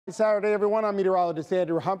Saturday, everyone. I'm meteorologist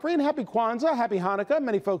Andrew Humphrey, and happy Kwanzaa, happy Hanukkah.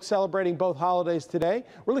 Many folks celebrating both holidays today.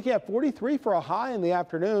 We're looking at 43 for a high in the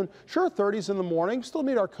afternoon. Sure, 30s in the morning. Still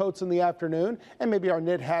need our coats in the afternoon and maybe our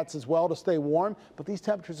knit hats as well to stay warm. But these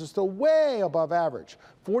temperatures are still way above average.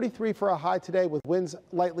 43 for a high today with winds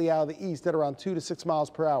lightly out of the east at around 2 to 6 miles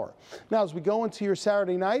per hour. Now, as we go into your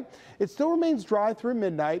Saturday night, it still remains dry through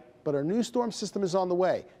midnight, but our new storm system is on the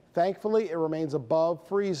way. Thankfully, it remains above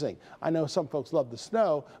freezing. I know some folks love the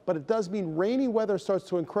snow, but it does mean rainy weather starts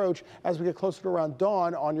to encroach as we get closer to around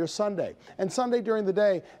dawn on your Sunday. And Sunday during the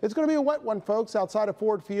day, it's going to be a wet one, folks, outside of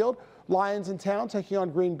Ford Field. Lions in town taking on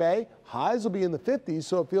Green Bay. Highs will be in the 50s,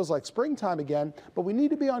 so it feels like springtime again, but we need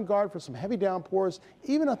to be on guard for some heavy downpours,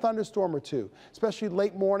 even a thunderstorm or two, especially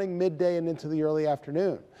late morning, midday, and into the early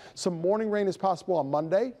afternoon. Some morning rain is possible on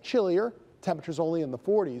Monday, chillier. Temperatures only in the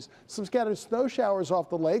 40s. Some scattered snow showers off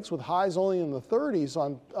the lakes with highs only in the 30s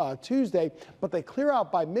on Tuesday, but they clear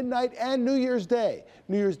out by midnight and New Year's Day.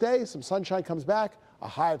 New Year's Day, some sunshine comes back, a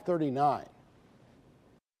high of 39.